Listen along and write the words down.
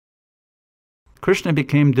Krishna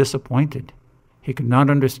became disappointed. He could not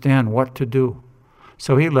understand what to do.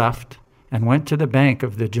 So he left and went to the bank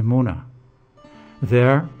of the Jamuna.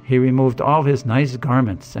 There he removed all his nice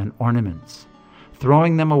garments and ornaments.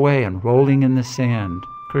 Throwing them away and rolling in the sand,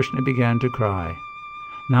 Krishna began to cry.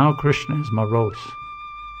 Now Krishna is morose.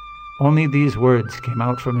 Only these words came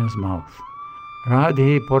out from his mouth.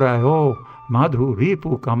 Radhe Purayo Madhu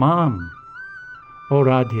Ripu Kamam. O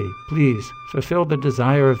Radhe, please fulfill the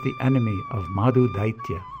desire of the enemy of Madhu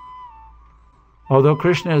Daitya. Although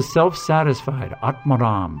Krishna is self-satisfied,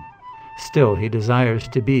 Atmaram, still he desires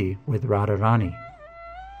to be with Radharani.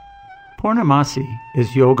 Purnamasi is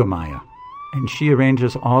Yogamaya, and she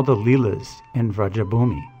arranges all the Leelas in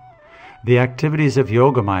Vrajabhumi. The activities of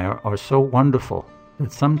Yogamaya are so wonderful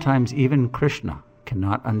that sometimes even Krishna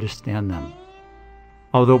cannot understand them.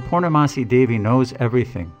 Although Purnamasi Devi knows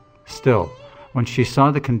everything, still, when she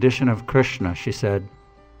saw the condition of Krishna, she said,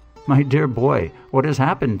 "My dear boy, what has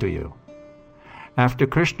happened to you?" After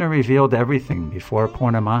Krishna revealed everything before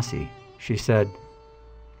Purnamasi, she said,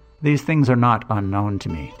 "These things are not unknown to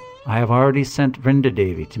me. I have already sent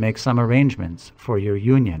Vrindadevi to make some arrangements for your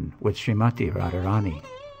union with Srimati Radharani."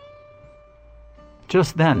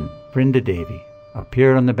 Just then, Vrindadevi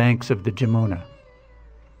appeared on the banks of the Jamuna.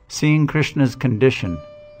 Seeing Krishna's condition,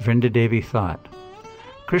 Vrindadevi thought,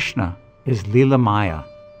 "Krishna is Leela Maya.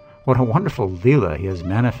 What a wonderful Leela he has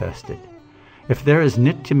manifested. If there is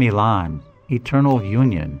Nitya Milan, eternal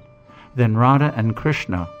union, then Radha and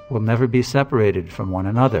Krishna will never be separated from one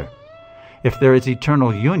another. If there is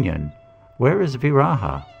eternal union, where is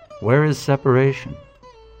viraha? Where is separation?"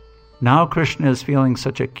 Now Krishna is feeling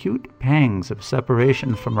such acute pangs of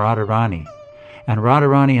separation from Radharani, and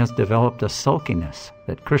Radharani has developed a sulkiness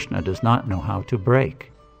that Krishna does not know how to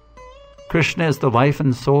break. Krishna is the life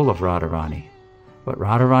and soul of Radharani, but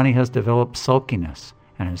Radharani has developed sulkiness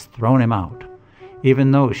and has thrown him out,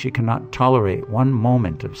 even though she cannot tolerate one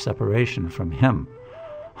moment of separation from him.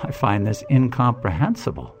 I find this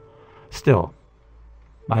incomprehensible. Still,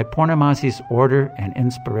 by Purnamasi's order and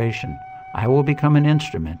inspiration, I will become an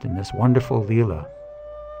instrument in this wonderful Leela.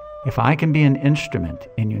 If I can be an instrument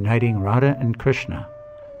in uniting Radha and Krishna,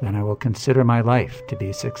 then I will consider my life to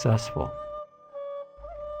be successful.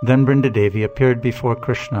 Then Vrindadevi appeared before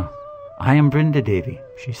Krishna. "I am Vrindadevi,"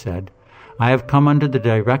 she said. "I have come under the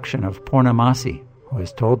direction of Purnamasi, who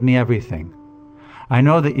has told me everything. I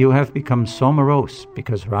know that you have become so morose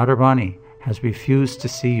because Radharani has refused to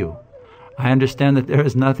see you. I understand that there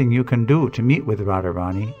is nothing you can do to meet with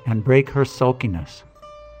Radharani and break her sulkiness.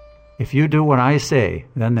 If you do what I say,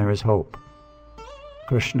 then there is hope."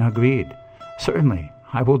 Krishna agreed. "Certainly,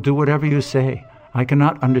 I will do whatever you say. I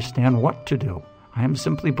cannot understand what to do. I am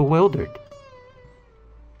simply bewildered."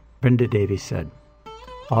 Vrindadevi said,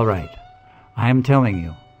 "All right, I am telling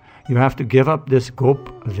you, you have to give up this gop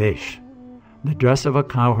vesh, the dress of a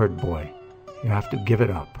cowherd boy. You have to give it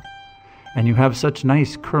up. And you have such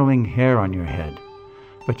nice curling hair on your head,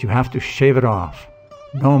 but you have to shave it off.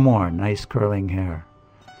 No more nice curling hair.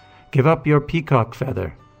 Give up your peacock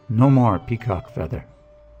feather. No more peacock feather.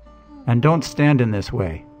 And don't stand in this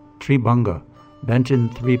way. Tribhanga, bent in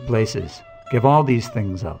 3 places. Give all these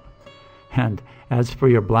things up. And as for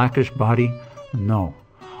your blackish body, no.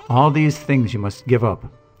 All these things you must give up.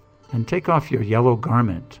 And take off your yellow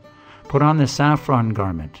garment. Put on the saffron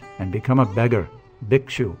garment and become a beggar,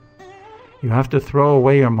 bhikshu. You have to throw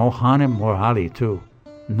away your mohana murali too.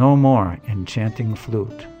 No more enchanting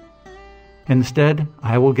flute. Instead,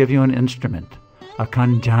 I will give you an instrument, a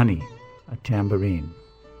kanjani, a tambourine.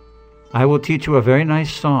 I will teach you a very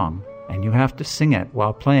nice song, and you have to sing it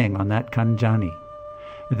while playing on that kanjani.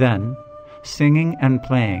 Then, singing and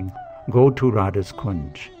playing, go to Radha's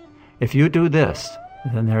Kunj. If you do this,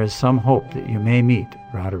 then there is some hope that you may meet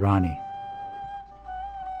Radharani."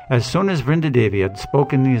 As soon as Vrindadevi had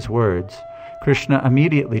spoken these words, Krishna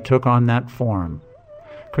immediately took on that form.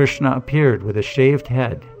 Krishna appeared with a shaved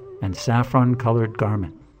head and saffron-colored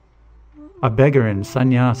garment, a beggar in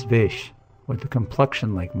sannyas vesh, with a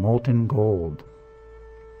complexion like molten gold.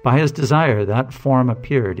 By his desire, that form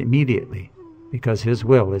appeared immediately, because his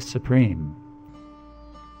will is supreme.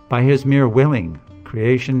 By his mere willing,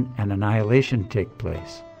 creation and annihilation take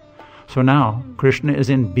place. So now, Krishna is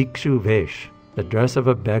in bhikshu vesh, the dress of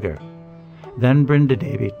a beggar. Then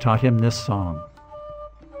Vrindadevi taught him this song.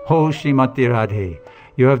 "Ho Srimati Radhe,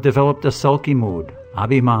 you have developed a sulky mood,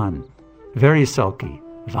 abhiman, very sulky,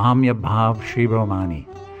 vamya bhav shribhomani.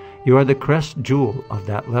 You are the crest jewel of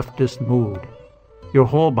that leftist mood. Your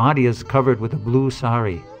whole body is covered with a blue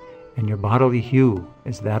sari, and your bodily hue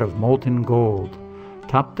is that of molten gold,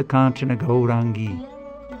 tapta kanchana gaurangi.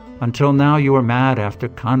 Until now you are mad after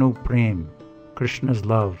Kanu Prem, Krishna's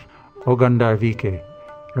love, O Gandharvike,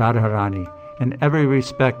 Radharani. In every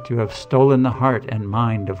respect you have stolen the heart and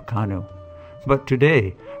mind of Kanu. But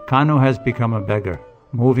today, Kanu has become a beggar,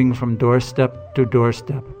 moving from doorstep to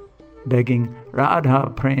doorstep, begging,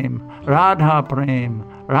 Radha Prem, Radha Prem,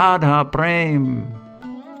 Radha Prem.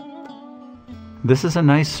 This is a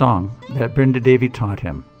nice song that Brindadevi taught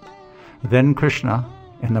him. Then Krishna,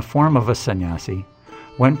 in the form of a sannyasi,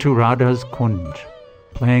 went to Radha's kunj,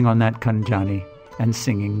 playing on that kanjani and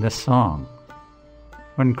singing this song.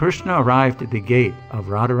 When Krishna arrived at the gate of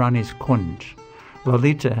Radharani's kunj,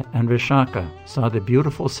 Lalita and Vishaka saw the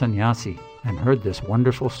beautiful sannyasi and heard this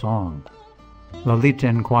wonderful song. Lalita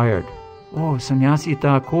inquired, "Oh, Sannyasi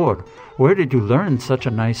Thakur, where did you learn such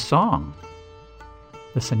a nice song?"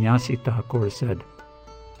 The Sannyasi Thakur said,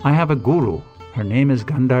 "I have a guru. Her name is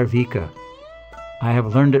Gandharvika. I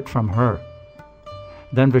have learned it from her."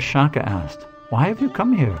 Then Vishaka asked, "Why have you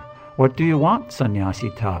come here? What do you want, Sannyasi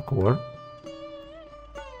Thakur?"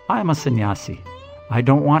 "I am a sannyasi. I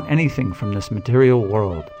don't want anything from this material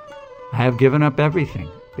world. I have given up everything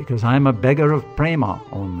because I am a beggar of prema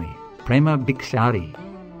only, prema bhikshari."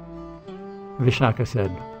 Vishaka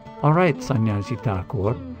said, "All right, Sannyasi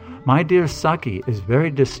Thakur. My dear Saki is very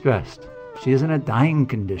distressed. She is in a dying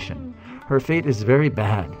condition. Her fate is very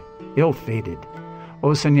bad, ill-fated.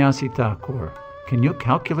 O Sannyasi Thakur, can you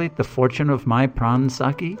calculate the fortune of my pran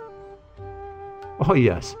Saki?" "Oh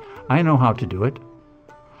yes, I know how to do it."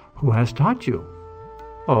 "Who has taught you?"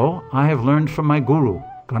 "Oh, I have learned from my guru,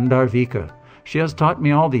 Gandharvika. She has taught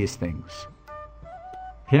me all these things."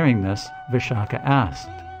 Hearing this, Vishaka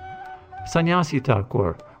asked, "Sannyasi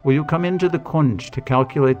Thakur, will you come into the kunj to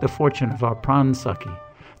calculate the fortune of our pran Saki?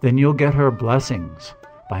 Then you'll get her blessings.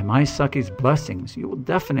 By my Saki's blessings, you will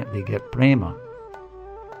definitely get prema."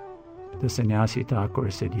 The Sannyasi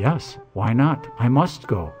Thakur said, "Yes, why not? I must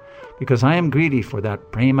go, because I am greedy for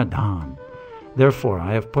that prema dhan. Therefore,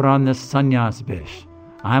 I have put on this sannyas vesh.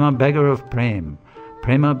 I am a beggar of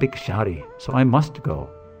prema bhikshari, so I must go."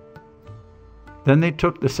 Then they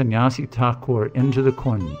took the Sannyasi Thakur into the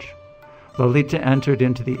kunj. Lalita entered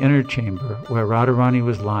into the inner chamber where Radharani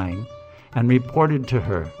was lying and reported to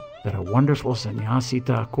her that a wonderful Sannyasi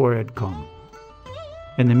Thakur had come.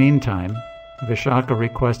 In the meantime, Vishaka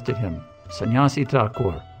requested him, "Sannyasi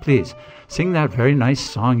Thakur, please sing that very nice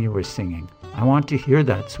song you were singing. I want to hear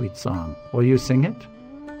that sweet song. Will you sing it?"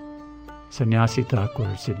 Sannyasi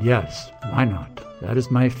Thakur said, "Yes, why not? That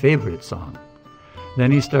is my favorite song."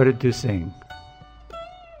 Then he started to sing.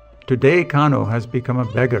 Today Kanu has become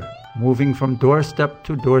a beggar, moving from doorstep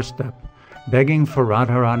to doorstep, begging for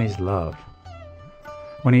Radharani's love.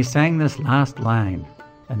 When he sang this last line,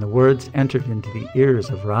 and the words entered into the ears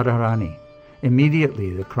of Radharani,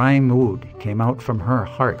 immediately the crying mood came out from her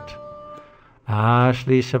heart.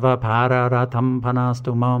 Ashli Shiva Pararatam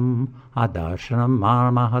Panastumam Adarshanam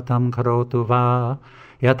Marmahatam Karotu Va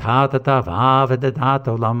Yathatata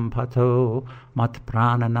Vavedadato Lampato Mat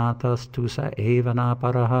Prananatas Tusa Evana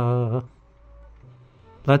Paraha.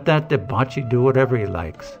 Let that debauchee do whatever he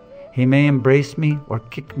likes. He may embrace me or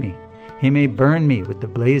kick me. He may burn me with the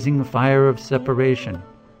blazing fire of separation,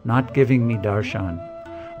 not giving me darshan.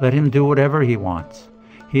 Let him do whatever he wants.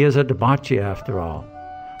 He is a debauchee after all.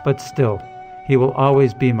 But still, he will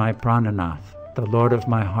always be my prananath, the Lord of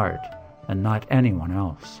my heart, and not anyone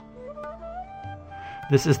else.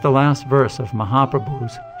 This is the last verse of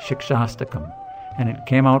Mahaprabhu's Shikshastakam, and it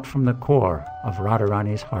came out from the core of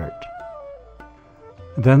Radharani's heart.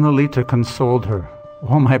 Then Lalita consoled her.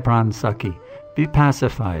 "Oh, my pran Saki, be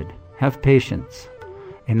pacified, have patience.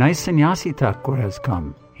 A nice sannyasi Thakur has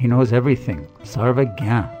come. He knows everything,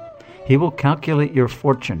 sarvagya. He will calculate your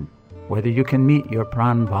fortune, whether you can meet your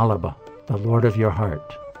pran Vallabha, the Lord of your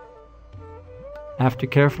heart." After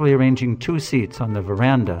carefully arranging 2 seats on the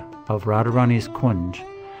veranda of Radharani's kunj,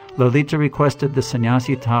 Lalita requested the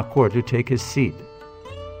sannyasi Thakur to take his seat.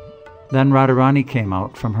 Then Radharani came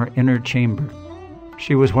out from her inner chamber.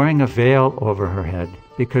 She was wearing a veil over her head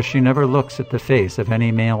because she never looks at the face of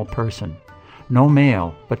any male person. No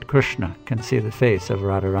male but Krishna can see the face of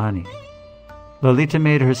Radharani. Lalita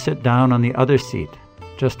made her sit down on the other seat,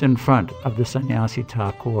 just in front of the sannyasi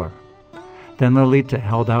Thakur. Then Lalita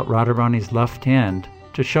held out Radharani's left hand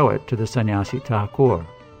to show it to the sannyasi Thakur.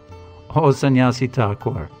 "Oh, Sannyasi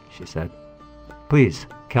Thakur," she said, "please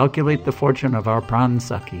calculate the fortune of our pran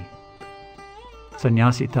Saki."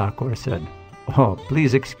 Sannyasi Thakur said, "Oh,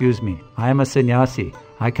 please excuse me. I am a sannyasi.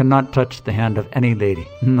 I cannot touch the hand of any lady.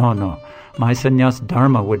 No. My sannyas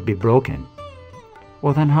dharma would be broken."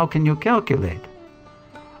 "Well, then how can you calculate?"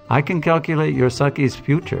 "I can calculate your Saki's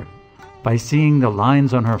future by seeing the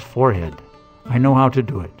lines on her forehead. I know how to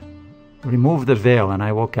do it." Remove the veil and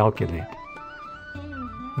I will calculate.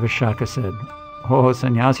 Vishaka said, Oh,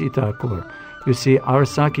 Sannyasi Thakur, you see, our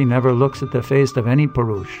Saki never looks at the face of any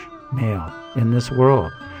Purush, male, in this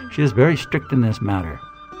world. She is very strict in this matter.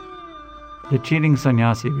 The cheating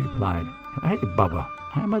sannyasi replied, Hey, Baba,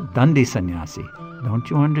 I am a Dandi sannyasi. Don't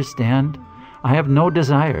you understand? I have no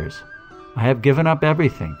desires. I have given up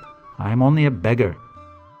everything. I am only a beggar.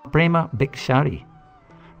 Prema Bhikshari.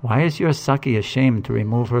 Why is your Saki ashamed to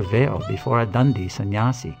remove her veil before a Dandi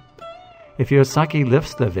sannyasi? If your Saki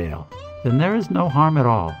lifts the veil, then there is no harm at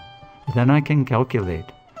all. Then I can calculate.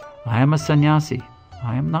 I am a sannyasi.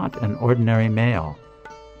 I am not an ordinary male.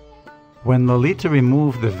 When Lalita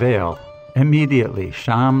removed the veil, immediately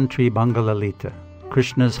Sham Tribhanga Lalita,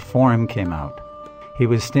 Krishna's form, came out. He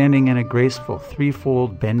was standing in a graceful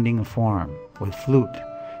threefold bending form with flute,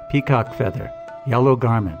 peacock feather, yellow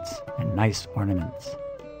garments, and nice ornaments.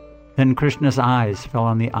 Then Krishna's eyes fell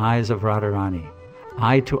on the eyes of Radharani,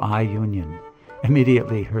 eye-to-eye union.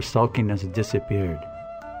 Immediately her sulkiness disappeared.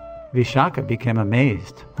 Vishaka became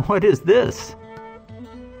amazed. What is this?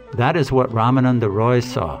 That is what Ramananda Roy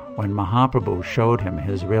saw when Mahaprabhu showed him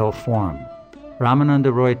his real form.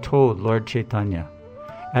 Ramananda Roy told Lord Chaitanya,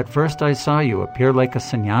 At first I saw you appear like a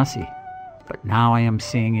sannyasi, but now I am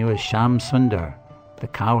seeing you as Sham Sundar, the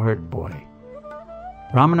cowherd boy.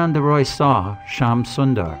 Ramananda Roy saw Sham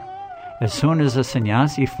Sundar. As soon as the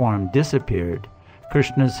sannyasi form disappeared,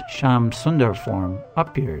 Krishna's Sham Sundar form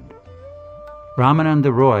appeared.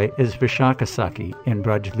 Ramananda Roy is Vishaka Saki in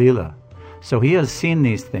Braj Leela, so he has seen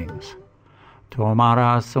these things.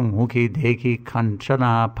 Tomara samukhi deki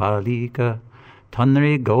kanchana palika,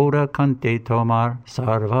 tanri goda kante tomar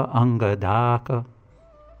sarva angadaka.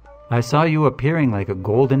 I saw you appearing like a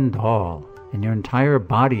golden doll, and your entire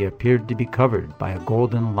body appeared to be covered by a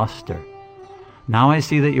golden luster. Now I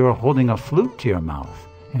see that you are holding a flute to your mouth,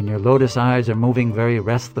 and your lotus eyes are moving very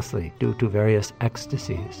restlessly due to various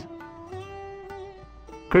ecstasies.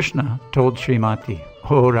 Krishna told Srimati,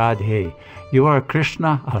 O Radhe, you are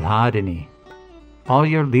Krishna Alhadini. All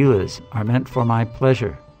your leelas are meant for my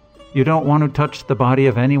pleasure. You don't want to touch the body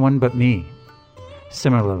of anyone but me.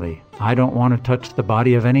 Similarly, I don't want to touch the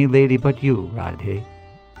body of any lady but you, Radhe.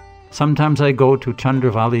 Sometimes I go to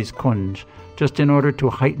Chandravali's Kunj just in order to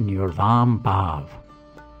heighten your Ram Bhav.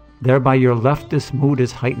 Thereby your leftist mood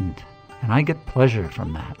is heightened, and I get pleasure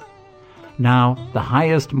from that. Now, the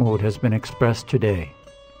highest mood has been expressed today.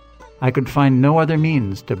 I could find no other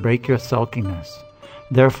means to break your sulkiness.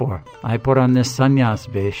 Therefore, I put on this sannyas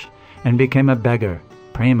vesh and became a beggar,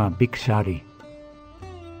 Prema Bhikshari.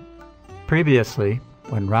 Previously,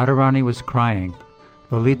 when Radharani was crying,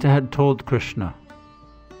 Lalita had told Krishna,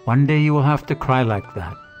 One day you will have to cry like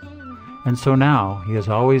that. And so now he is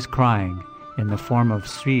always crying in the form of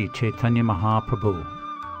Sri Chaitanya Mahaprabhu.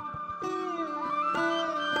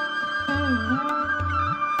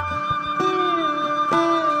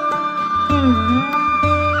 Mm-hmm.